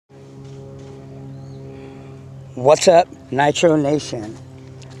What's up, Nitro Nation?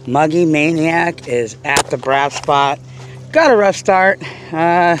 Muggy Maniac is at the Brap spot. Got a rough start.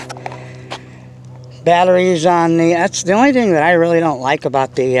 Batteries on the... That's the only thing that I really don't like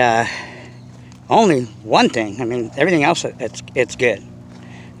about the... only one thing. I mean, everything else, it's good.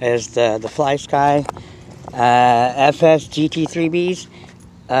 Is the Fly Sky FS GT3Bs.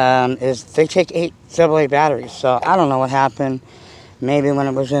 Is they take 8 AA batteries. So I don't know what happened. Maybe when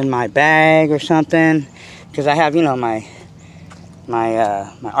it was in my bag or something. Because I have, you know, my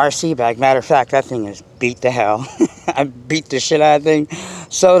RC bag. Matter of fact, that thing is beat to hell. I beat the shit out of the thing.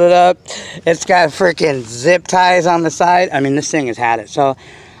 Sewed it up. It's got freaking zip ties on the side. I mean, this thing has had it. So,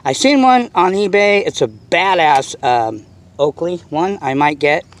 I seen one on eBay. It's a badass Oakley one I might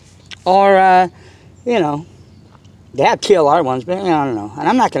get. Or, you know, they have TLR ones, but, you know, I don't know. And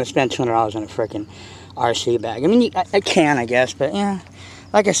I'm not going to spend $200 on a freaking RC bag. I mean, I can, I guess, but, yeah.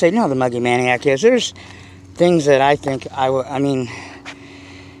 Like I said, you know the Muggy Maniac is. There's things that I think I mean,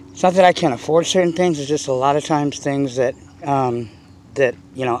 it's not that I can't afford certain things. It's just a lot of times things that, that,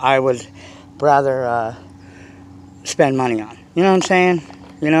 you know, I would rather spend money on. You know what I'm saying?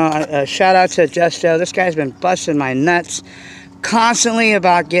 You know, shout out to Justo. This guy's been busting my nuts constantly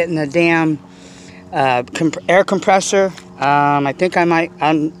about getting a damn air compressor. I think I might,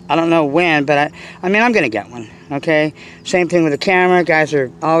 I don't know when, but I mean, I'm going to get one, okay? Same thing with the camera. Guys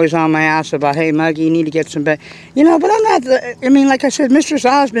are always on my ass about, hey, Muggy, you need to get some better. You know, but I'm not, I mean, like I said, Mr.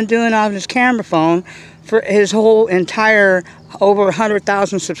 Zah's been doing on his camera phone for his whole entire over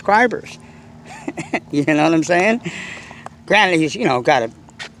 100,000 subscribers. You know what I'm saying? Granted, he's, you know, got a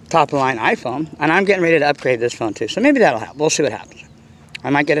top-of-the-line iPhone, and I'm getting ready to upgrade this phone, too. So maybe that'll happen. We'll see what happens.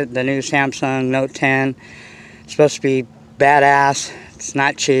 I might get the new Samsung Note 10. It's supposed to be badass. It's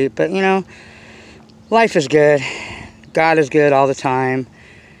not cheap, but you know, life is good. God is good all the time.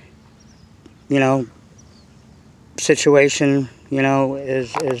 You know, situation, you know,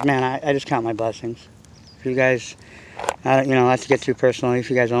 is man, I just count my blessings. If you guys, you know, not to get too personal,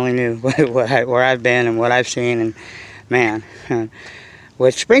 if you guys only knew where I've been and what I've seen, and man,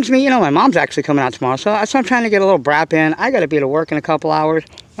 which brings me, you know, my mom's actually coming out tomorrow, so I'm trying to get a little brap in. I got to be to work in a couple hours.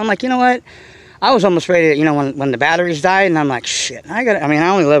 I'm like, you know what? I was almost ready to, you know, when the batteries died, and I'm like, shit, I mean, I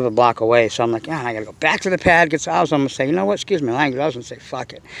only live a block away, so I'm like, yeah, I got to go back to the pad. I was almost saying, you know what, excuse me language, I was going to say,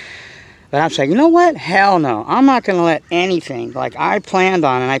 fuck it. But I'm saying, you know what, hell no. I'm not going to let anything, like I planned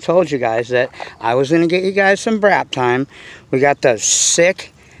on, and I told you guys that I was going to get you guys some brap time. We got the sick-ass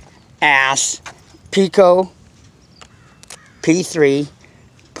Pico P3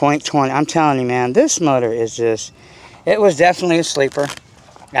 .20. I'm telling you, man, this motor is just, it was definitely a sleeper.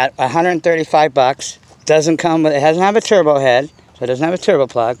 At 135 bucks. Doesn't come with, it doesn't have a turbo head, so it doesn't have a turbo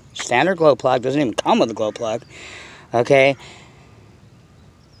plug. Standard glow plug, doesn't even come with a glow plug. Okay.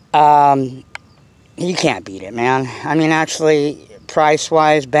 You can't beat it, man. I mean, actually,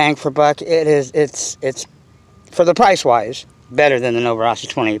 price-wise, bang for buck, it's for the price-wise, better than the Nova Rossi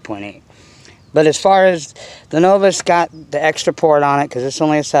 28.8. But as far as the Nova's got the extra port on it, because it's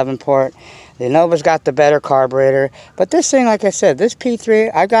only a 7-port. The Nova's got the better carburetor. But this thing, like I said, this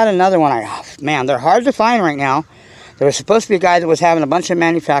P3, I got another one. Man, they're hard to find right now. There was supposed to be a guy that was having a bunch of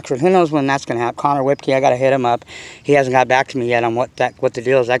manufacturers. Who knows when that's going to happen? Connor Whipke, I got to hit him up. He hasn't got back to me yet on what the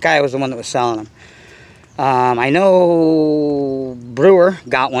deal is. That guy was the one that was selling them. I know Brewer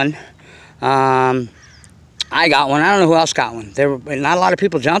got one. I got one. I don't know who else got one. Not a lot of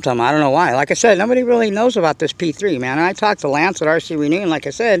people jumped on them. I don't know why. Like I said, nobody really knows about this P3, man. And I talked to Lance at RC Renew, and like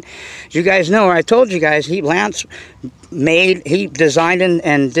I said, you guys know, or I told you guys, Lance he designed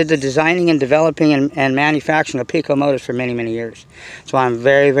and did the designing and developing and manufacturing of Pico motors for many, many years. So I'm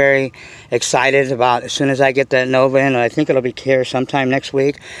very, very excited about, as soon as I get that Nova in, I think it'll be here sometime next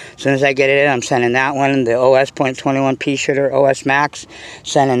week. As soon as I get it in, I'm sending that one, the OS .21 P-Shooter OS Max,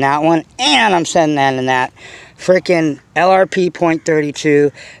 sending that one, and I'm sending that in that freaking LRP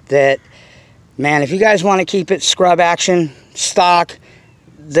 .32 that, man, if you guys want to keep it scrub action, stock,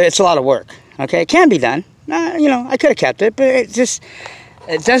 it's a lot of work, okay? It can be done. You know, I could have kept it, but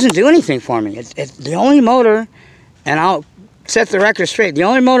it doesn't do anything for me. It's the only motor, and I'll set the record straight, the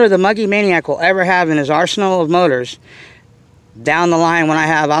only motor the Muggy Maniac will ever have in his arsenal of motors, down the line when I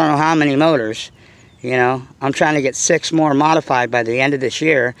have, I don't know how many motors, you know, I'm trying to get 6 more modified by the end of this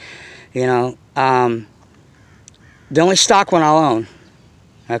year, you know, the only stock one I'll own,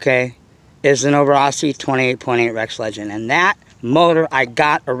 okay, is the Nova Rossi 28.8 Rex Legend, and that motor I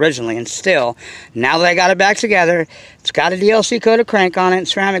got originally, and still, now that I got it back together, it's got a DLC coated crank on it and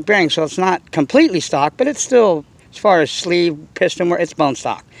ceramic bearing, so it's not completely stock, but it's still, as far as sleeve, piston work, it's bone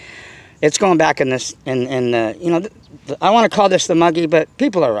stock. It's going back in this, in the, you know, I want to call this the Muggy, but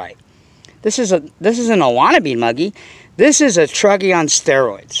people are right. This isn't a wannabe Muggy. This is a Truggy on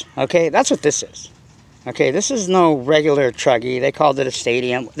steroids. Okay, that's what this is. Okay, this is no regular Truggy. They called it a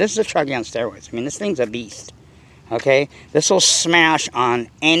stadium. This is a Truggy on steroids. I mean, this thing's a beast. Okay, this will smash on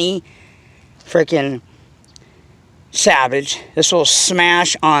any freaking Savage. This will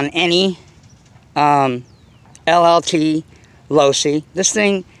smash on any LLT Losi. This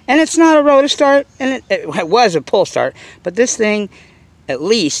thing, and it's not a rotor start, and it was a pull start, but this thing, at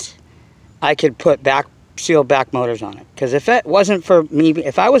least, I could put sealed back motors on it. Because if it wasn't for me,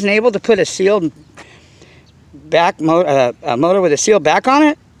 if I wasn't able to put a sealed back motor, a motor with a sealed back on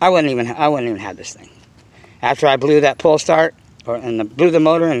it, I wouldn't even have this thing. After I blew that pull start, blew the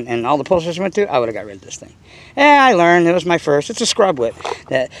motor and all the pull stars went through, I would have got rid of this thing. And I learned, it was my first, it's a scrub whip.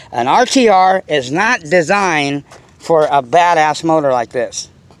 That an RTR is not designed for a badass motor like this.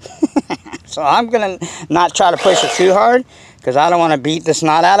 So I'm going to not try to push it too hard, because I don't want to beat the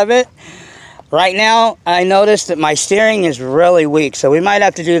snot out of it. Right now, I noticed that my steering is really weak, so we might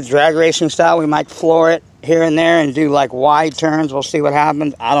have to do the drag racing style. We might floor it here and there and do like wide turns. We'll see what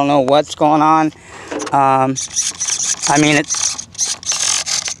happens. I don't know what's going on. I mean, it's...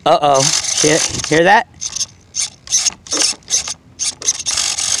 Uh-oh. Shit. Hear that?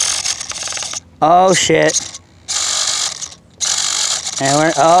 Oh, shit. And we're...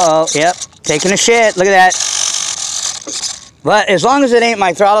 Uh-oh. Yep. Taking a shit. Look at that. But as long as it ain't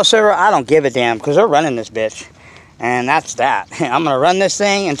my throttle servo, I don't give a damn, because they're running this bitch. And that's that. I'm going to run this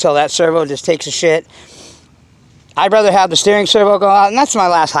thing until that servo just takes a shit. I'd rather have the steering servo go out, and that's my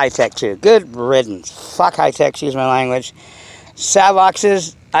last high-tech too. Good riddance. Fuck high-tech, excuse my language.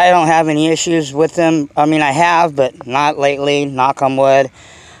 Savoxes, I don't have any issues with them. I mean, I have, but not lately, knock on wood.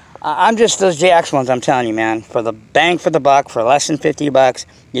 I'm just those JX ones, I'm telling you, man. For the bang for the buck, for less than 50 bucks,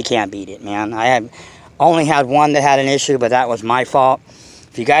 you can't beat it, man. I have only had one that had an issue, but that was my fault.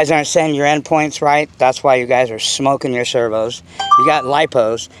 If you guys aren't setting your endpoints right, that's why you guys are smoking your servos. You got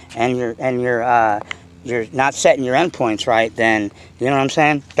lipos, and you're not setting your endpoints right, then you know what I'm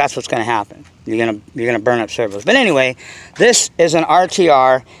saying? That's what's going to happen. You're gonna burn up servos. But anyway, this is an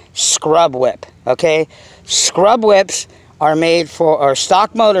RTR scrub whip. Okay, scrub whips are made for, or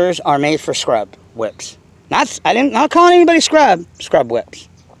stock motors are made for scrub whips. Not calling anybody scrub whips.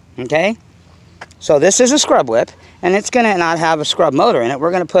 Okay. So this is a scrub whip, and it's going to not have a scrub motor in it. We're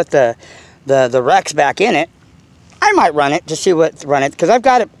going to put the Rex back in it. I might run it to see because I've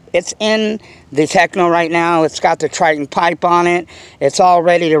got it. It's in the Techno right now. It's got the Triton pipe on it. It's all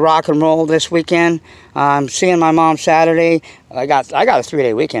ready to rock and roll this weekend. I'm seeing my mom Saturday. I got a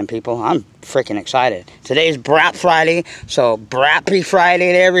 3-day weekend, people. I'm freaking excited. Today's Brat Friday, so Brappy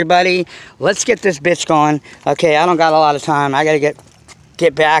Friday to everybody. Let's get this bitch going. Okay, I don't got a lot of time. I got to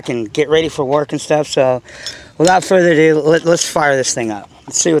get back and get ready for work and stuff. So without further ado, let's fire this thing up.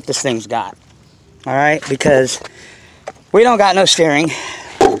 Let's see what this thing's got. All right, because we don't got no steering,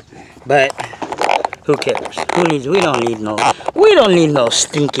 but who cares? We don't need no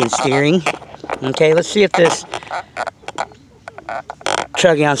stinking steering. Okay, let's see if this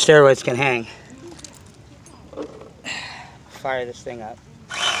Truggy on steroids can hang. Fire this thing up.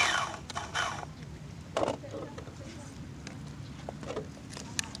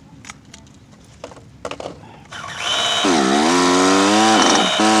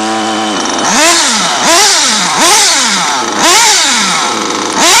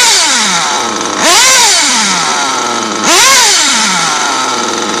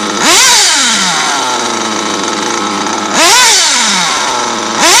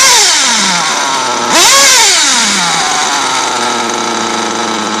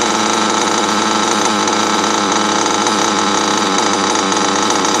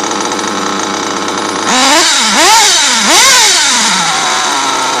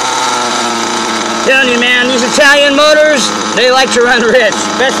 Telling you, man, these Italian motors, they like to run rich,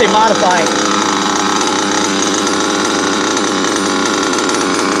 especially modified.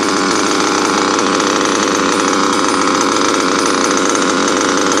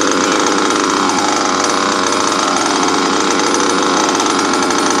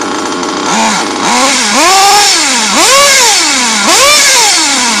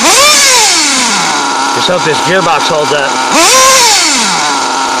 Just hope this gearbox holds up.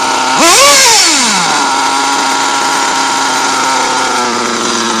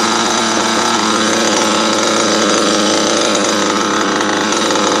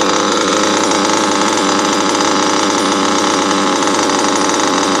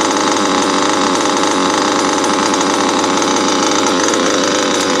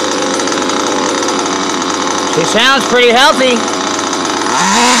 He sounds pretty healthy.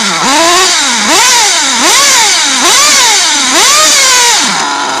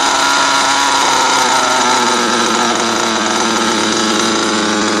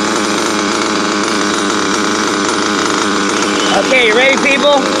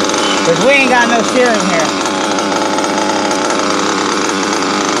 Because we ain't got no steering here.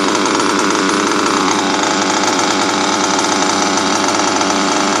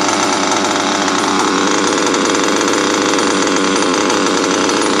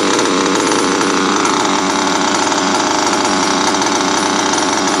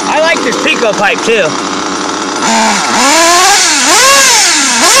 I like this pico pipe too.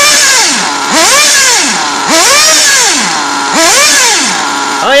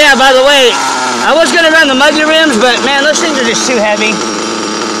 Oh yeah, by the way, I was going to run the muggy rims, but man, those things are just too heavy.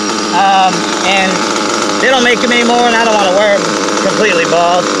 And they don't make them anymore, and I don't want to wear them completely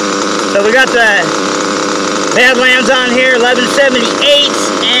bald. So we got the Badlands on here,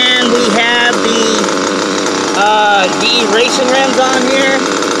 1178s, and we have the DE Racing rims on here.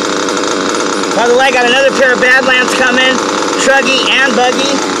 By the way, I got another pair of Badlands coming, truggy and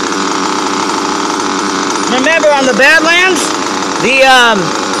buggy. Remember, on the Badlands, the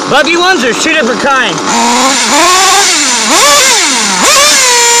buggy ones are 2 different kinds.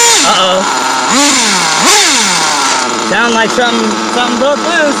 Uh-oh. Sound like something broke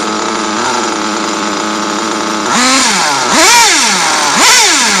loose.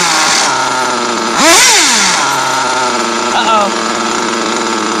 Uh-oh.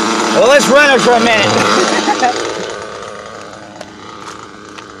 Well, let's run it for a minute.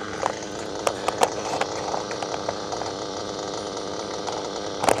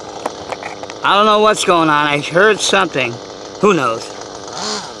 I don't know what's going on. I heard something. Who knows?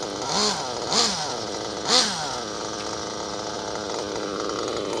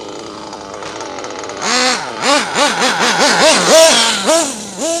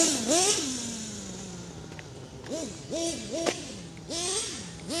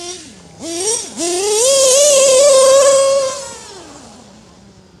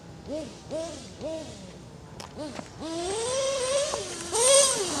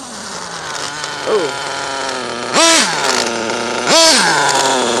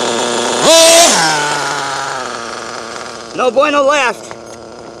 No bueno left.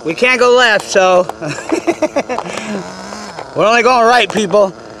 We can't go left, so we're only going right,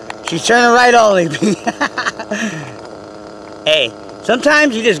 people. She's turning right only. Hey,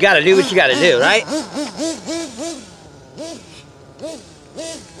 sometimes you just gotta do what you gotta do, right?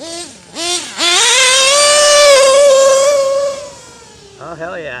 Oh,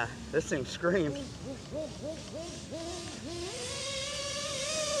 hell yeah. This thing screams.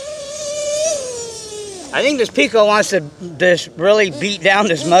 I think this Pico wants to just really beat down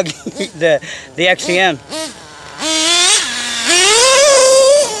this muggy, the XCM.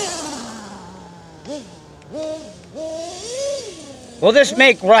 We'll just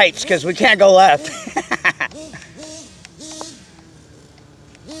make rights because we can't go left.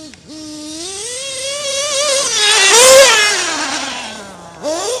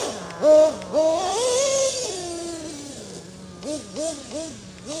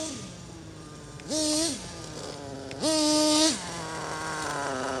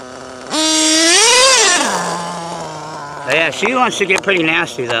 Oh, yeah, she wants to get pretty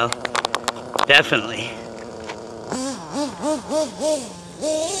nasty though. Definitely.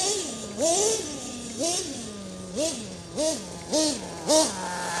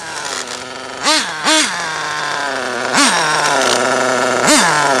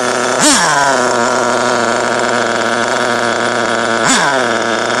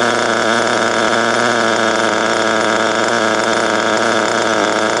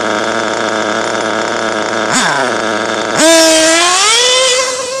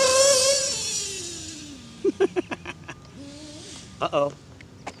 Uh-oh.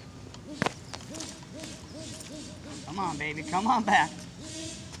 Come on, baby. Come on back.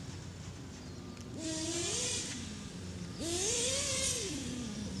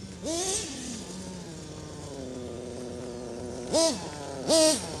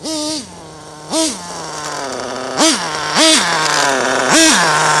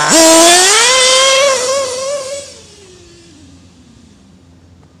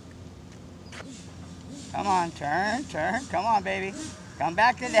 Come on, turn. Come on, baby. Come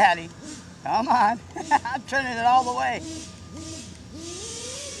back to daddy. Come on. I'm turning it all the way.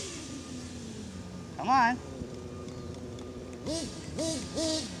 Come on.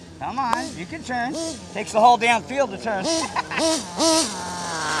 Come on. You can turn. Takes the whole damn field to turn.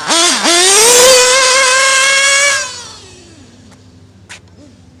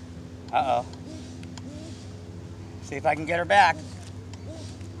 Uh-oh. See if I can get her back.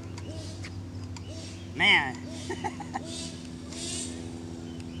 Man.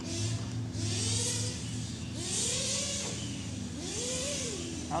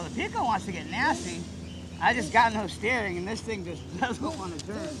 Oh, the Pico wants to get nasty. I just got no steering and this thing just doesn't want to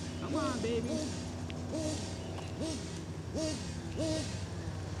turn. Come on, baby.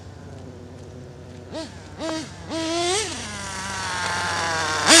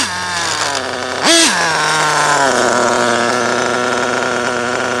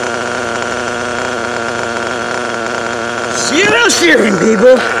 Zero steering,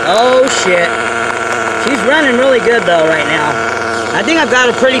 people. Oh shit. She's running really good though right now. I think I've got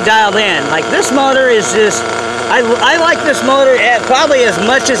it pretty dialed in. Like this motor is just, I like this motor probably as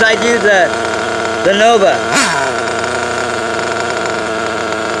much as I do the Nova.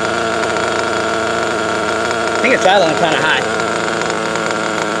 I think it's idling kind of high.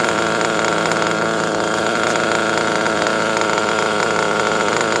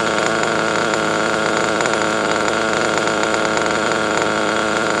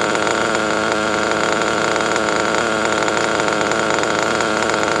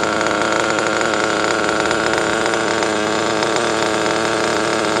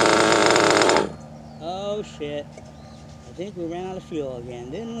 Oh shit. I think we ran out of fuel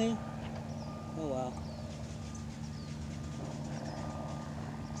again, didn't we? Oh well.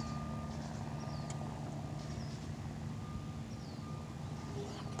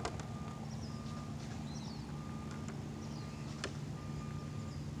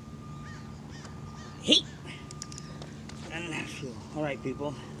 Heat! And that fuel. Alright,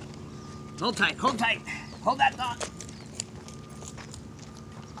 people. Hold tight, hold tight. Hold that thought.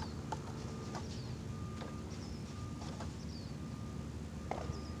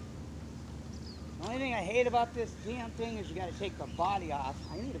 The only thing I hate about this damn thing is you gotta take the body off.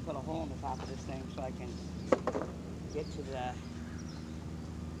 I need to put a hole in the top of this thing so I can get to the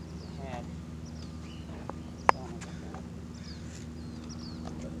head.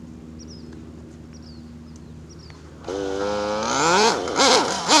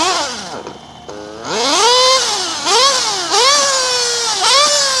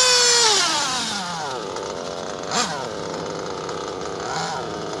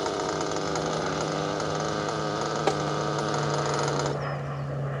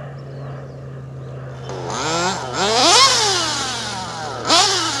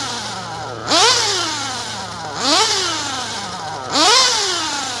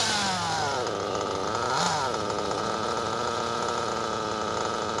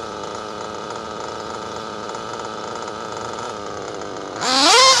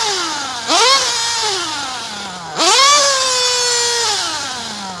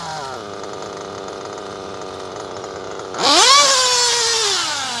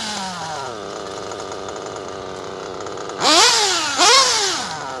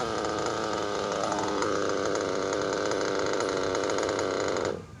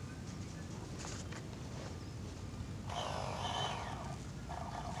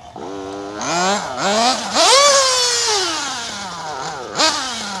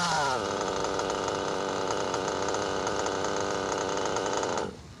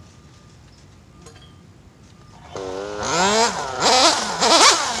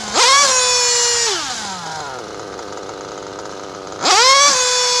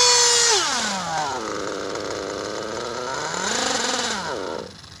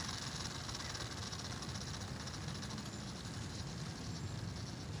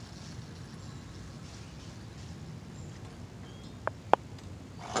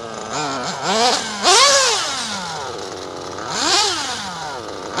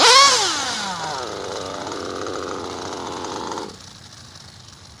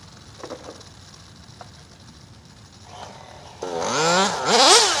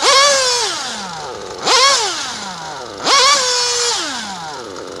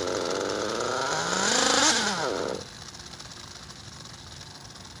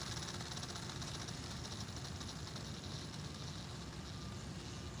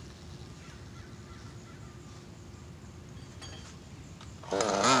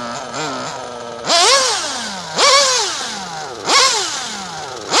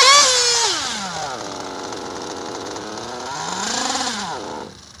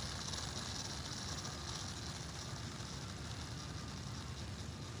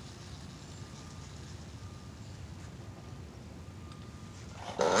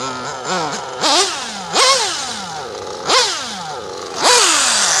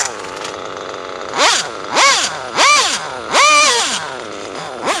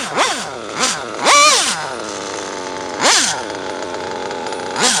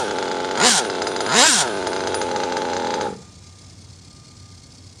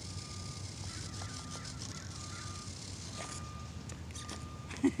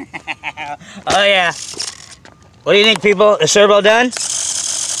 Oh yeah. What do you think, people? The servo done?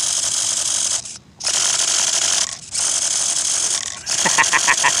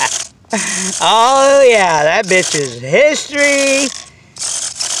 Oh yeah, that bitch is history.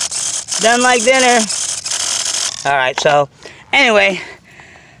 Done like dinner. Alright, so anyway,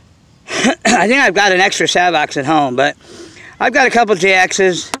 I think I've got an extra Savox at home, but I've got a couple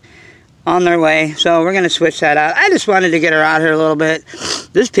JXs on their way, so we're going to switch that out. I just wanted to get her out here a little bit.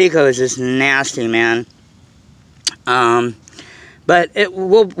 This Pico is just nasty, man. But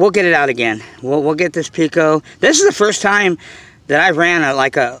we'll get it out again. We'll get this Pico. This is the first time that I've ran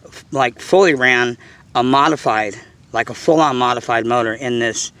fully ran a modified, like a full-on modified motor in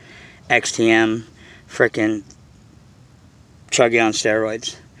this XTM frickin' Chuggy on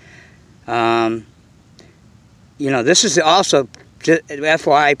steroids. You know, this is also, just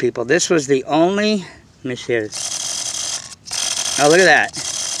FYI people, this was the only, let me see this. Oh, look at that.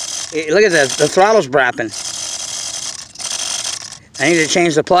 Look at this, the throttle's brapping. I need to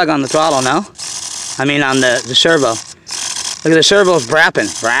change the plug on the throttle now. I mean on the servo. Look at the servo's brapping.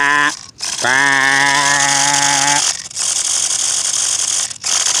 Brap, brap.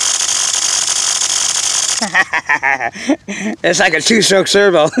 It's like a two-stroke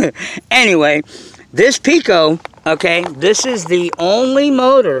servo. Anyway, this Pico, okay, this is the only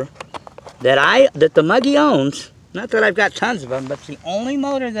motor that the Muggy owns. Not that I've got tons of them, but it's the only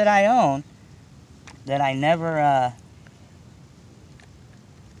motor that I own that I never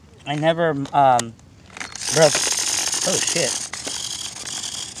broke. Oh shit.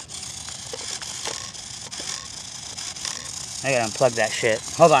 I gotta unplug that shit.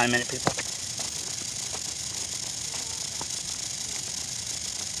 Hold on a minute, people.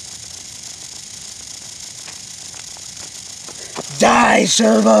 Die,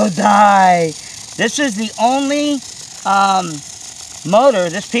 servo, die! This is the only motor,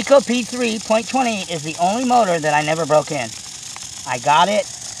 this Pico P3.28 is the only motor that I never broke in. I got it,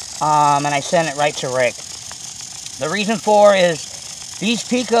 and I sent it right to Rick. The reason for is these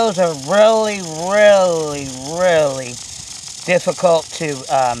Picos are really, really, really difficult to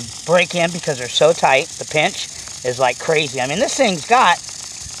break in because they're so tight. The pinch is like crazy. I mean, this thing's got,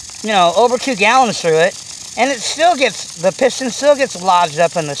 you know, over 2 gallons through it, and it still gets, the piston still gets lodged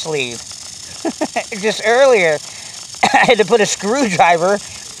up in the sleeve. Just earlier, I had to put a screwdriver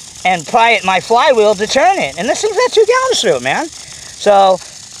and pry at my flywheel to turn it. And this thing's got 2 gallons through it, man. So,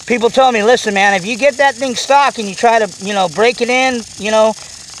 people told me, listen, man, if you get that thing stock and you try to, you know, break it in, you know,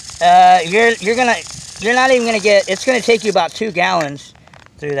 you're not even gonna get, it's gonna take you about 2 gallons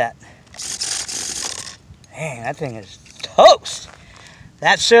through that. Man, that thing is toast.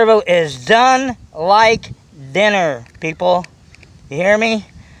 That servo is done like dinner, people. You hear me?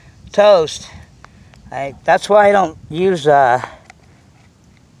 Toast. That's why I don't use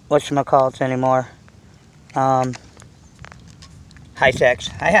whatchamacallits anymore. High-techs.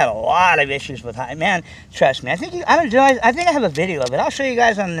 I had a lot of issues with man, trust me. I think I have a video of it. I'll show you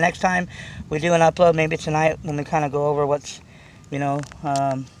guys on the next time we do an upload, maybe tonight when we kind of go over what's, you know,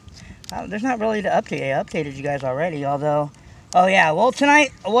 there's not really the update. I updated you guys already, although, oh yeah, well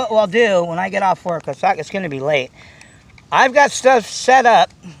tonight what I'll do when I get off work, it's going to be late. I've got stuff set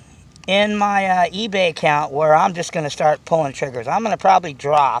up in my eBay account where I'm just going to start pulling triggers. I'm going to probably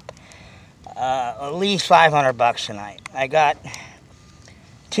drop at least 500 bucks tonight. I got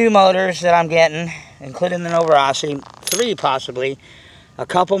 2 motors that I'm getting, including the Novarossi, 3 possibly, a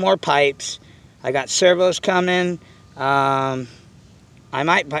couple more pipes. I got servos coming. I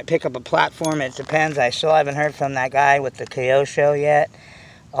might pick up a platform. It depends. I still haven't heard from that guy with the KO show yet.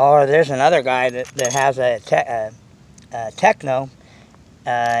 Or there's another guy that has a Techno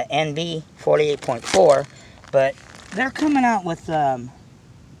NB 48.4, but they're coming out with oh,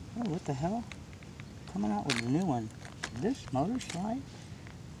 what the hell? Coming out with a new one. This motor slide?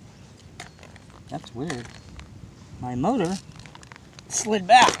 That's weird. My motor slid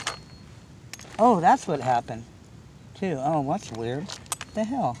back. Oh, that's what happened too. Oh, that's weird. What the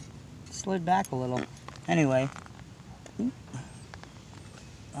hell? It slid back a little. Anyway,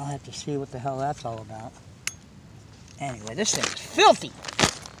 I'll have to see what the hell that's all about. Anyway, this thing is filthy.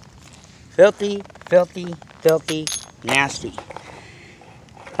 Filthy, filthy, filthy, nasty.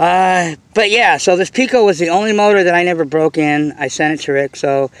 But yeah, so this Pico was the only motor that I never broke in. I sent it to Rick,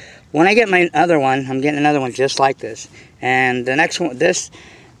 so when I get my other one, I'm getting another one just like this. And the next one, this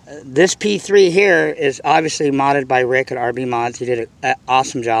P3 here is obviously modded by Rick at RB Mods. He did an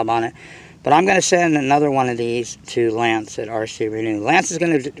awesome job on it. But I'm going to send another one of these to Lance at RC Renew. Lance is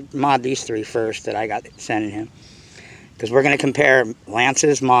going to mod these 3 first that I got sending him. Because we're going to compare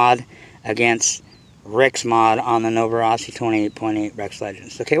Lance's mod against Rick's mod on the Novarossi 28.8 Rex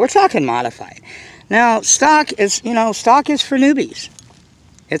Legends. Okay, we're talking modified. Now, stock is, you know, stock is for newbies.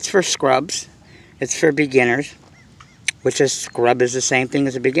 It's for scrubs. It's for beginners. Which is, scrub is the same thing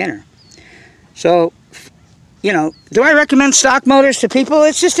as a beginner. So, you know, do I recommend stock motors to people?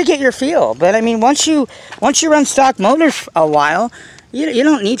 It's just to get your feel. But I mean, once you run stock motors a while, you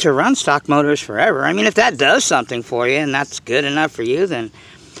don't need to run stock motors forever. I mean, if that does something for you and that's good enough for you, then...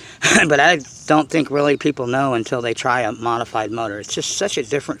 But I don't think really people know until they try a modified motor. It's just such a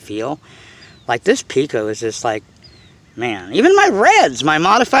different feel. Like this Pico is just like, man, even my Reds, my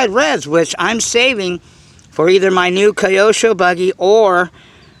modified Reds, which I'm saving for either my new Kyosho buggy or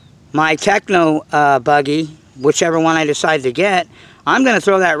my Techno buggy, whichever one I decide to get. I'm going to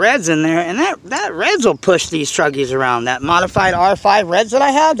throw that Reds in there, and that Reds will push these truggies around. That modified R5 Reds that I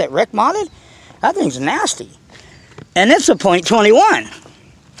have, that Rick modded, that thing's nasty. And it's a .21.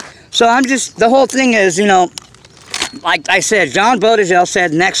 So I'm just, the whole thing is, you know, like I said, John Bodegel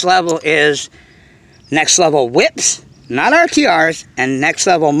said next level is next level whips, not RTRs, and next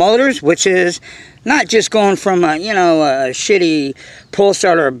level motors, which is not just going from a, you know, a shitty pull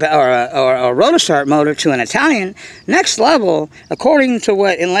start or a rotostart motor to an Italian. Next level, according to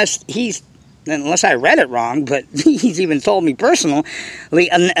what, unless I read it wrong, but he's even told me personally,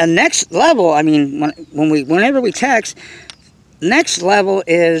 a next level, I mean, whenever we text, next level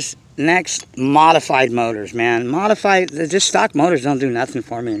is next modified motors, man. Modified, just stock motors don't do nothing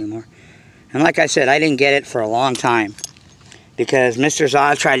for me anymore. And like I said, I didn't get it for a long time because Mr.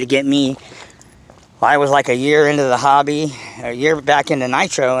 Zod tried to get me. I was like a year into the hobby, a year back into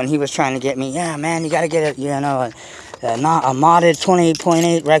Nitro, and he was trying to get me, yeah, man, you got to get a, you know, a modded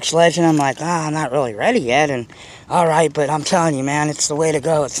 28.8 Rex Legend. I'm like, I'm not really ready yet. And all right, but I'm telling you, man, it's the way to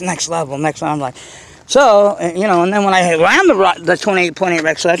go. It's next level, next level. I'm like, so, you know, and then when I ran the 28.8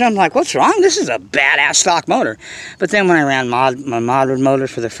 Rex Legend, I'm like, what's wrong? This is a badass stock motor. But then when I ran my modded motor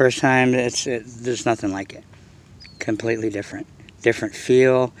for the first time, there's nothing like it. Completely different. Different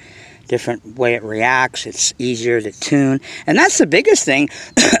feel, different way it reacts. It's easier to tune. And that's the biggest thing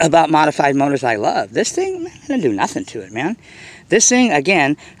about modified motors I love. This thing, man, I didn't do nothing to it, man. This thing,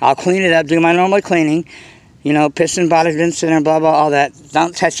 again, I'll clean it up, do my normal cleaning, you know, piston, body, center, blah, blah, all that.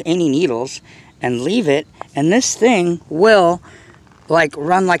 Don't touch any needles. And leave it, and this thing will, like,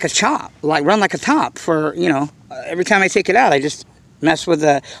 run like a chop, like run like a top for, you know, every time I take it out, I just mess with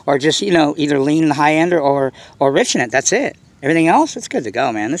the, or just, you know, either lean the high end or rich in it. That's it. Everything else, it's good to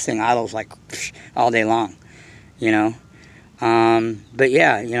go, man. This thing idles like all day long, you know. But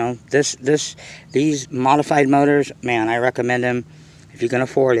yeah, you know, these modified motors, man, I recommend them if you can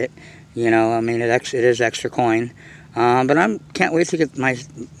afford it. You know, I mean, it is extra coin. But I can't wait to get my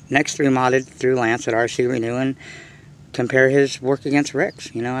next 3 modded through Lance at RC Renew and compare his work against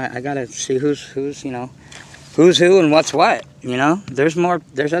Rick's. You know, I gotta see who's you know, who's who and what's what. You know, there's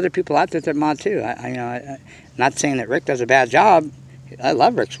other people out there that mod too. I'm not saying that Rick does a bad job. I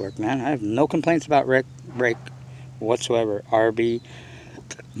love Rick's work, man. I have no complaints about Rick whatsoever. RB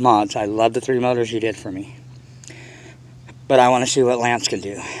mods. I love the 3 motors he did for me. But I want to see what Lance can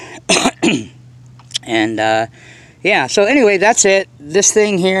do. And yeah, so anyway, that's it. This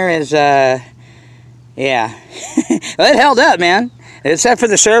thing here is, yeah. Well, it held up, man. Except for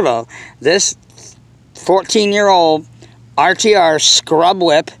the servo. This 14-year-old RTR scrub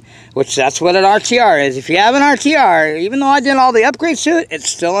whip, which that's what an RTR is. If you have an RTR, even though I did all the upgrades to it, it's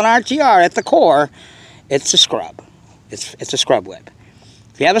still an RTR at the core. It's a scrub. It's a scrub whip.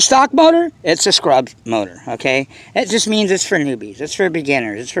 If you have a stock motor, it's a scrub motor, okay? It just means it's for newbies. It's for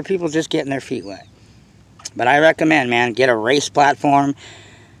beginners. It's for people just getting their feet wet. But I recommend, man, get a race platform,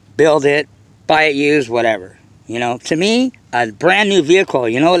 build it, buy it used, whatever. You know, to me, a brand new vehicle,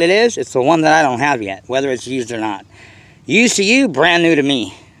 you know what it is? It's the one that I don't have yet, whether it's used or not. Used to you, brand new to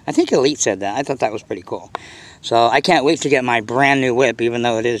me. I think Elite said that. I thought that was pretty cool. So I can't wait to get my brand new whip, even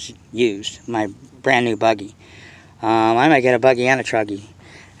though it is used, my brand new buggy. I might get a buggy and a truggy.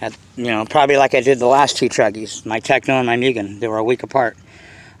 You know, probably like I did the last 2 truggies, my Techno and my Mugen. They were a week apart.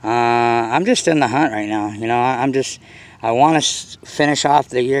 I'm just in the hunt right now. You know, I want to finish off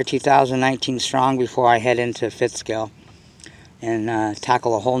the year 2019 strong before I head into 5th scale and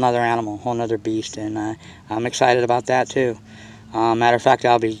tackle a whole nother animal, whole nother beast. And I'm excited about that too. Matter of fact,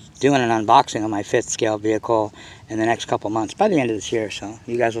 I'll be doing an unboxing of my 5th scale vehicle in the next couple months, by the end of this year. So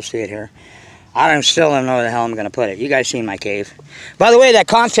you guys will see it here. I still don't know where the hell I'm going to put it. You guys seen my cave. By the way, that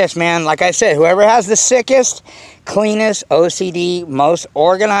contest, man, like I said, whoever has the sickest, cleanest, OCD, most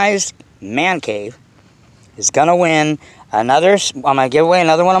organized man cave is going to win another. I'm going to give away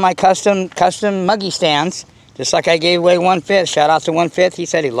another one of my custom muggy stands. Just like I gave away 1/5. Shout out to 1/5. He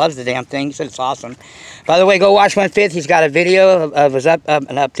said he loves the damn thing. He said it's awesome. By the way, go watch 1/5. He's got a video of his an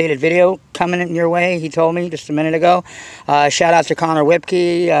updated video coming in your way. He told me just a minute ago. Shout out to Connor Whipke.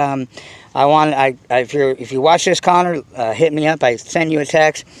 If you watch this, Connor, hit me up. I send you a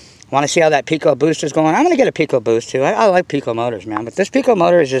text. Want to see how that Pico boost is going? I'm going to get a Pico boost too. I like Pico motors, man. But this Pico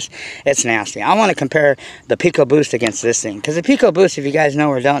motor is just, it's nasty. I want to compare the Pico boost against this thing. Because the Pico boost, if you guys know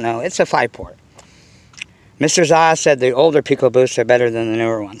or don't know, it's a 5-port. Mr. Zaz said the older Pico boosts are better than the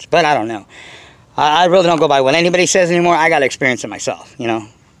newer ones. But I don't know. I really don't go by what anybody says anymore. I got to experience it myself, you know.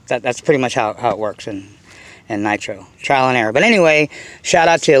 That's pretty much how it works in nitro. Trial and error. But anyway, shout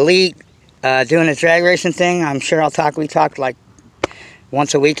out to Elite doing his drag racing thing. I'm sure we talk like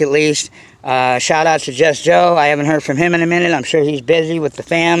once a week at least. Shout out to Just Joe. I haven't heard from him in a minute. I'm sure he's busy with the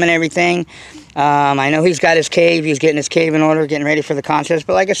fam and everything. I know he's got his cave. He's getting his cave in order, getting ready for the contest.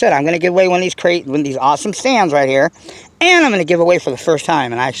 But like I said, I'm going to give away one of these awesome stands right here. And I'm going to give away for the first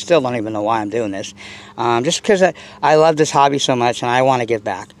time. And I still don't even know why I'm doing this. Just because I love this hobby so much and I want to give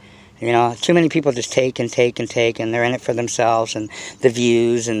back. You know, too many people just take and take and take, and they're in it for themselves and the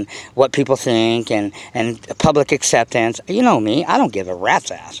views and what people think and public acceptance. You know me, I don't give a rat's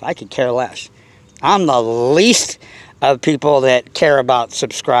ass. I could care less. I'm the least of people that care about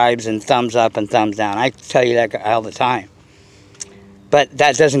subscribes and thumbs up and thumbs down. I tell you that all the time. But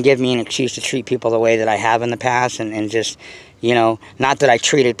that doesn't give me an excuse to treat people the way that I have in the past and just, you know, not that I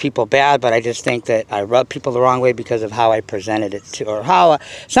treated people bad, but I just think that I rub people the wrong way because of how I presented it to, or how,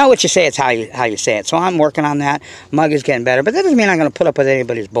 it's not what you say, it's how you say it. So I'm working on that. Mug is getting better, but that doesn't mean I'm going to put up with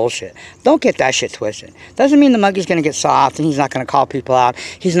anybody's bullshit. Don't get that shit twisted. Doesn't mean the Mug is going to get soft and he's not going to call people out.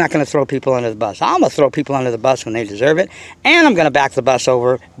 He's not going to throw people under the bus. I'm going to throw people under the bus when they deserve it, and I'm going to back the bus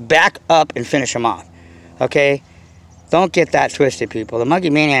over, back up, and finish them off. Okay? Don't get that twisted, people. The Muggy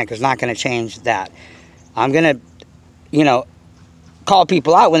Maniac is not going to change that. I'm going to, you know, call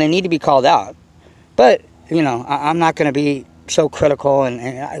people out when they need to be called out. But, you know, I'm not going to be so critical.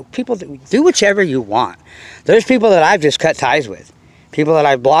 And people do whichever you want. There's people that I've just cut ties with. People that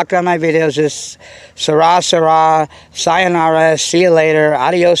I've blocked on my videos, just Sarah, sayonara, see you later,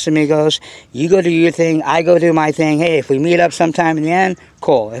 adios amigos. You go do your thing, I go do my thing. Hey, if we meet up sometime in the end,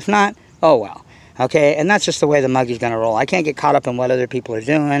 cool. If not, oh well. Okay, and that's just the way the Muggy's going to roll. I can't get caught up in what other people are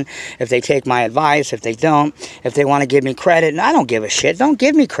doing, if they take my advice, if they don't, if they want to give me credit. And I don't give a shit. Don't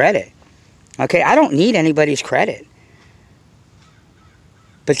give me credit. Okay, I don't need anybody's credit.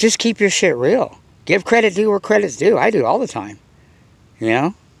 But just keep your shit real. Give credit due where credit's due. I do all the time. You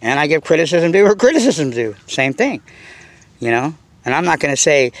know? And I give criticism due where criticism's due. Same thing. You know? And I'm not going to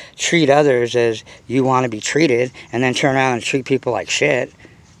say treat others as you want to be treated and then turn around and treat people like shit.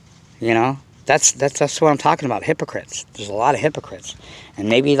 You know? That's what I'm talking about, hypocrites. There's a lot of hypocrites. And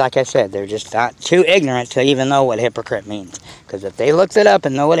maybe, like I said, they're just not too ignorant to even know what hypocrite means. Because if they looked it up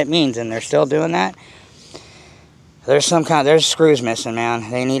and know what it means and they're still doing that, there's screws missing,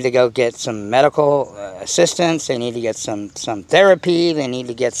 man. They need to go get some medical assistance. They need to get some therapy. They need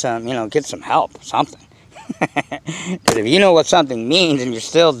to get some, you know, get some help, something. Because if you know what something means and you're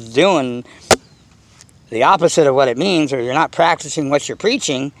still doing the opposite of what it means, or you're not practicing what you're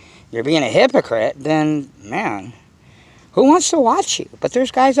preaching, you're being a hypocrite, then, man, who wants to watch you? But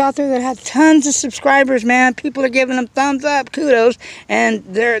there's guys out there that have tons of subscribers, man. People are giving them thumbs up, kudos, and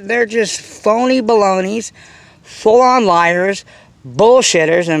they're just phony balonies, full-on liars,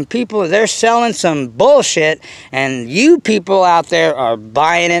 bullshitters, and people, they're selling some bullshit, and you people out there are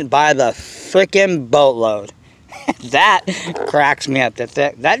buying it by the frickin' boatload. That cracks me up.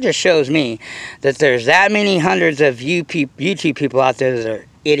 That just shows me that there's that many hundreds of YouTube people out there that are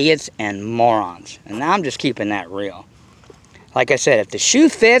idiots and morons. And I'm just keeping that real. Like I said, if the shoe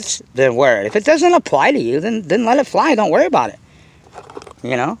fits, then wear it. If it doesn't apply to you, then let it fly. Don't worry about it.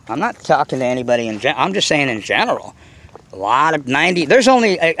 You know, I'm not talking to anybody in general. I'm just saying in general. A lot of 90, there's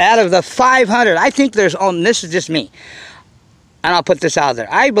only, out of the 500, I think there's only, this is just me. And I'll put this out there.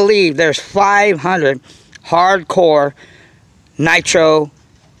 I believe there's 500 hardcore nitro,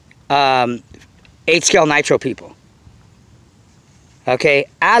 8-scale nitro people. Okay,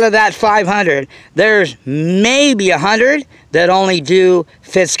 out of that 500, there's maybe 100 that only do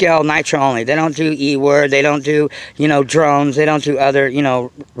 5th scale nitro only. They don't do E-word, they don't do, you know, drones, they don't do other, you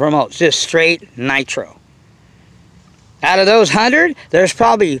know, remotes, just straight nitro. Out of those 100, there's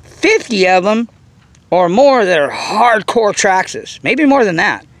probably 50 of them or more that are hardcore Traxxas, maybe more than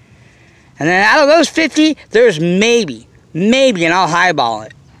that. And then out of those 50, there's maybe, and I'll highball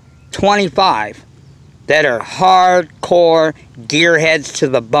it, 25 that are hardcore gearheads to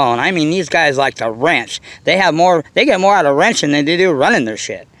the bone. I mean, these guys like to wrench. They get more out of wrenching than they do running their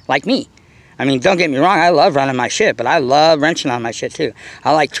shit. Like me. I mean, don't get me wrong, I love running my shit, but I love wrenching on my shit too.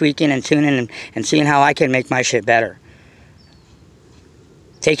 I like tweaking and tuning and seeing how I can make my shit better.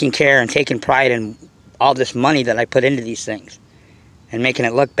 Taking care and taking pride in all this money that I put into these things. And making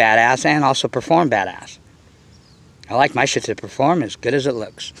it look badass and also perform badass. I like my shit to perform as good as it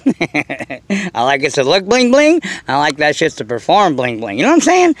looks. I like it to look bling bling. I like that shit to perform bling bling. You know what I'm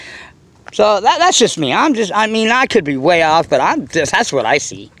saying? So that's just me. I mean, I could be way off, but that's what I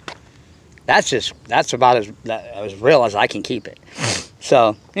see. That's about as real as I can keep it.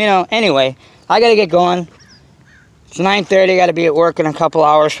 So, you know, anyway, I got to get going. It's 9:30. I got to be at work in a couple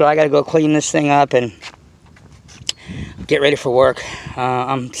hours, so I got to go clean this thing up and get ready for work.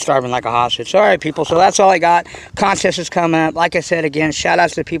 I'm starving like a hostage. All right, people, so that's all I got. Contest is coming up. Like I said, again, shout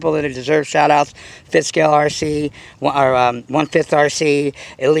outs to people that deserve shout outs. Fifth Scale RC, or 1/5 RC,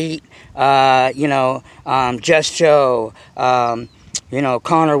 Elite, you know, Just Joe, you know,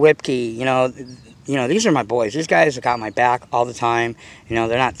 Connor Whipke, you know, these are my boys. These guys have got my back all the time. You know,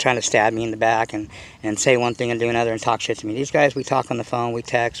 they're not trying to stab me in the back and say one thing and do another and talk shit to me. These guys, we talk on the phone, we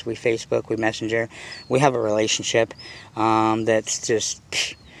text, we Facebook, we Messenger. We have a relationship that's just,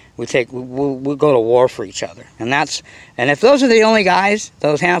 we'll go to war for each other. And if those are the only guys,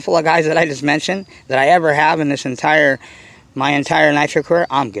 those handful of guys that I just mentioned, that I ever have in this my entire Nitro career,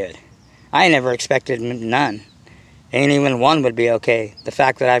 I'm good. I never expected none. And even one would be okay. The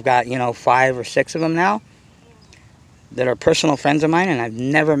fact that I've got, you know, 5 or 6 of them now that are personal friends of mine and I've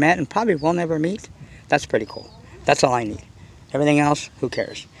never met and probably will never meet, that's pretty cool. That's all I need. Everything else, who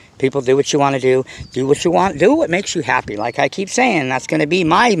cares? People, do what you want to do. Do what you want. Do what makes you happy. Like I keep saying, that's going to be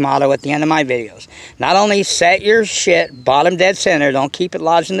my motto at the end of my videos. Not only set your shit bottom dead center, don't keep it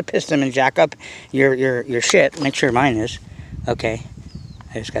lodged in the piston and jack up your shit. Make sure mine is. Okay.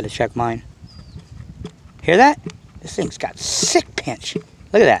 I just got to check mine. Hear that? This thing's got sick pinch.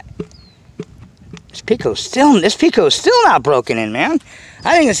 Look at that. This pico's still not broken in, man.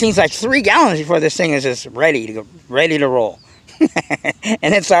 I think it seems like 3 gallons before this thing is just ready to roll.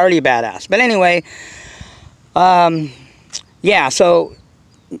 And it's already badass. But anyway, yeah, so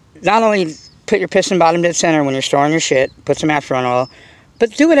not only put your piston bottom dead center when you're storing your shit, put some afterburner oil,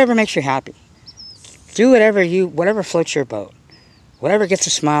 but do whatever makes you happy. Do whatever floats your boat. Whatever gets a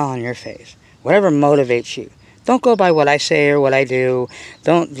smile on your face. Whatever motivates you. Don't go by what I say or what I do.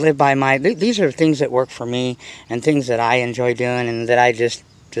 Don't live by these are things that work for me and things that I enjoy doing and that I just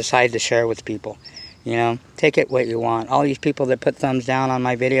decide to share with people. You know, take it what you want. All these people that put thumbs down on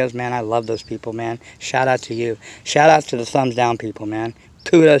my videos, man, I love those people, man. Shout out to you. Shout out to the thumbs down people, man.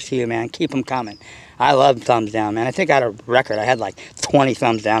 Kudos to you, man. Keep them coming. I love thumbs down, man. I think I had a record. I had like 20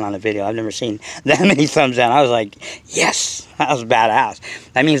 thumbs down on a video. I've never seen that many thumbs down. I was like, yes, that was badass.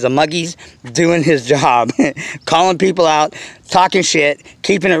 That means the Muggy's doing his job. Calling people out, talking shit,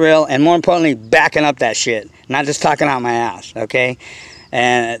 keeping it real, and more importantly, backing up that shit. Not just talking out my ass, okay?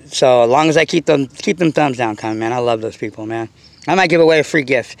 And so as long as I keep them thumbs down coming, man, I love those people, man. I might give away a free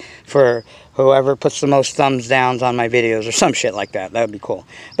gift for whoever puts the most thumbs downs on my videos or some shit like that. That would be cool.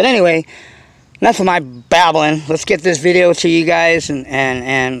 But anyway, enough of my babbling. Let's get this video to you guys,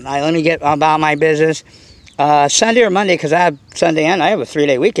 and let me get about my business. Sunday or Monday, because I have Sunday and I have a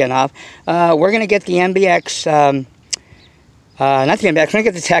 3-day weekend off. We're going to get the MBX, not the MBX, we're going to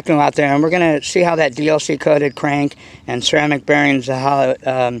get the Techno out there, and we're going to see how that DLC-coated crank and ceramic bearings, how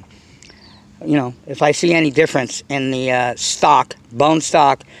it, you know, if I see any difference in the bone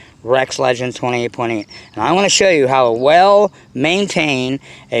stock Rex Legend 28.8. And I want to show you how a well-maintained,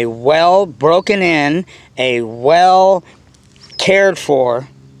 a well-broken-in, a well-cared-for,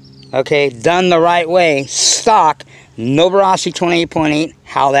 okay, done the right way, stock Novarossi 28.8,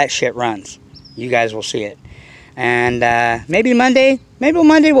 how that shit runs. You guys will see it. And maybe Monday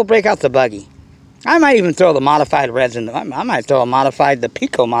we'll break out the buggy. I might even throw the modified reds in. I might throw the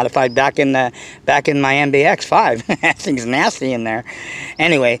Pico modified back in my MBX 5. That thing's nasty in there.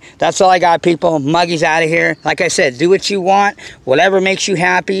 Anyway, that's all I got, people. Muggy's out of here. Like I said, do what you want. Whatever makes you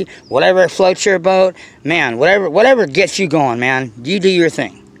happy. Whatever floats your boat. Man, whatever gets you going, man. You do your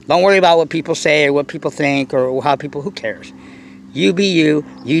thing. Don't worry about what people say or what people think or how people. Who cares? You be you.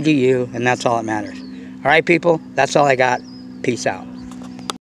 You do you, and that's all that matters. All right, people. That's all I got. Peace out.